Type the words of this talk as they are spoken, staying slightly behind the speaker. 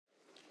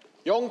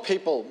Young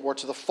people were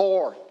to the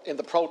fore in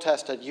the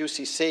protest at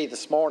UCC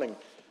this morning.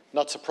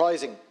 Not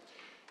surprising.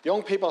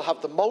 Young people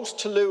have the most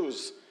to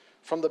lose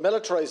from the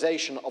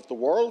militarisation of the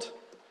world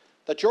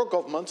that your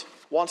government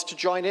wants to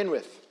join in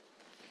with.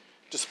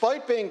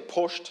 Despite being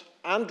pushed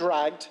and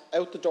dragged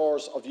out the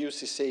doors of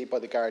UCC by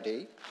the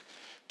Gardaí,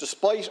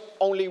 despite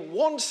only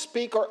one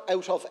speaker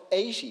out of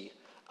 80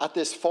 at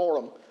this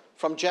forum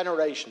from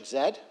Generation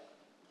Z,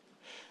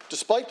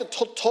 despite the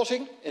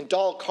tut-tutting in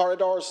Dáil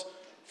corridors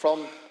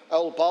from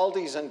old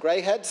baldies and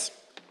greyheads,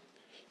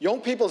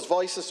 young people's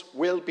voices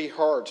will be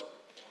heard.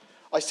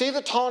 I see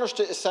that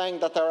Tánaiste is saying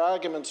that their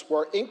arguments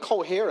were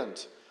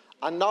incoherent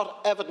and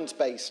not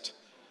evidence-based.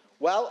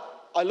 Well,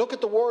 I look at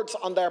the words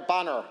on their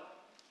banner: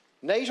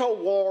 NATO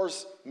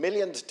wars,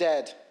 millions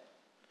dead.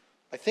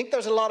 I think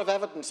there's a lot of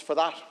evidence for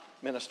that,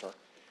 Minister.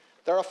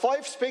 There are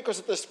 5 speakers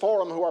at this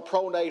forum who are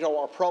pro-NATO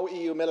or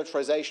pro-EU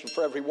militarisation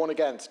for every one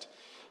against.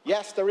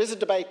 Yes, there is a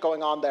debate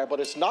going on there,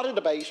 but it's not a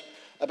debate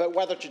about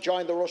whether to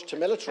join the rush to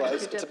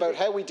militarise. It's about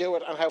how we do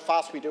it and how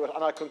fast we do it.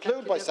 And I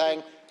conclude by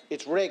saying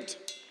it's rigged.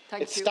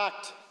 It's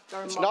stacked.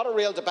 It's not a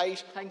real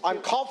debate.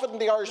 I'm confident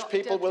the Irish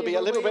people will be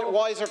a little bit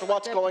wiser to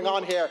what's going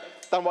on here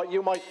than what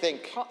you might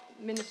think.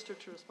 Minister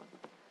to respond.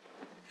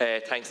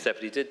 Thanks,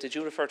 Deputy. Did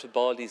you refer to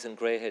baldies and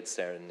greyheads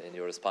there in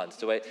your response?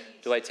 Do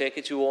I take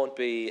it you won't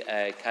be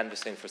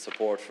canvassing for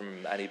support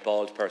from any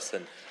bald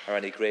person or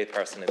any grey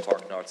person in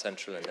Cork North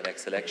Central in the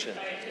next election?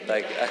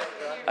 Like,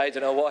 I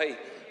don't know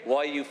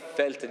why you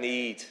felt the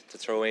need to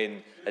throw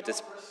in a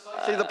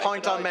see the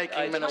point I'm making,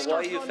 I don't know Minister.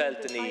 why you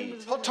felt the need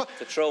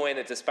to throw in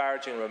a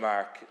disparaging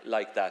remark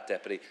like that,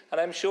 Deputy.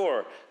 And I'm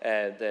sure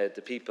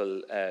the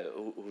people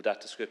who that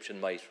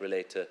description might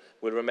relate to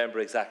will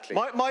remember exactly.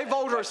 My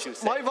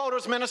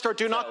voters, Minister,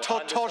 do not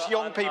tut-tut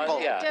young people.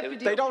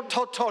 They don't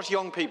tut-tut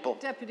young people.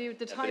 Deputy,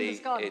 the time is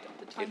gone. It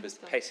was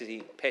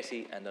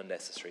petty and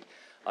unnecessary.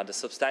 On the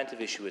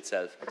substantive issue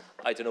itself,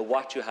 I don't know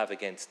what you have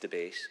against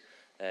debate.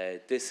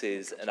 This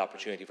is an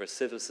opportunity for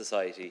civil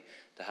society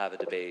to have a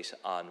debate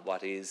on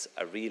what is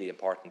a really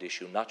important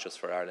issue, not just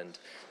for Ireland,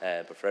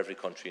 but for every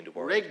country in the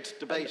world. Rigged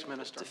debate,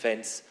 Minister.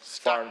 Defence,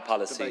 foreign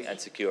policy and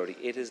security.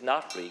 It is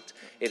not rigged,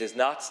 it is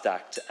not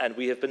stacked, and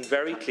we have been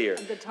very clear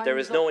there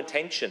is no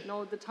intention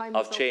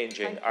of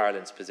changing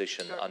Ireland's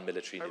position on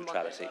military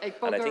neutrality.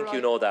 And I think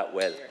you know that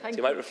well. So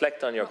you might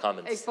reflect on your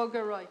comments.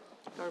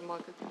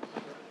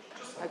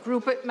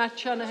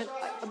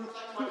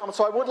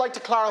 So I would like to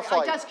clarify.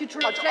 I ask you to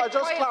I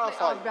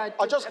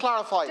just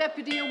clarify.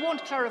 Deputy, you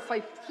won't clarify,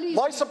 please.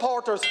 My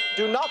supporters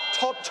do not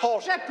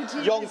tut-tut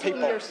young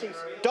people.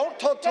 Don't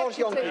tut-tut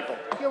young people.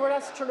 You were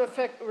asked to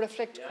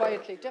reflect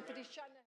quietly. Deputy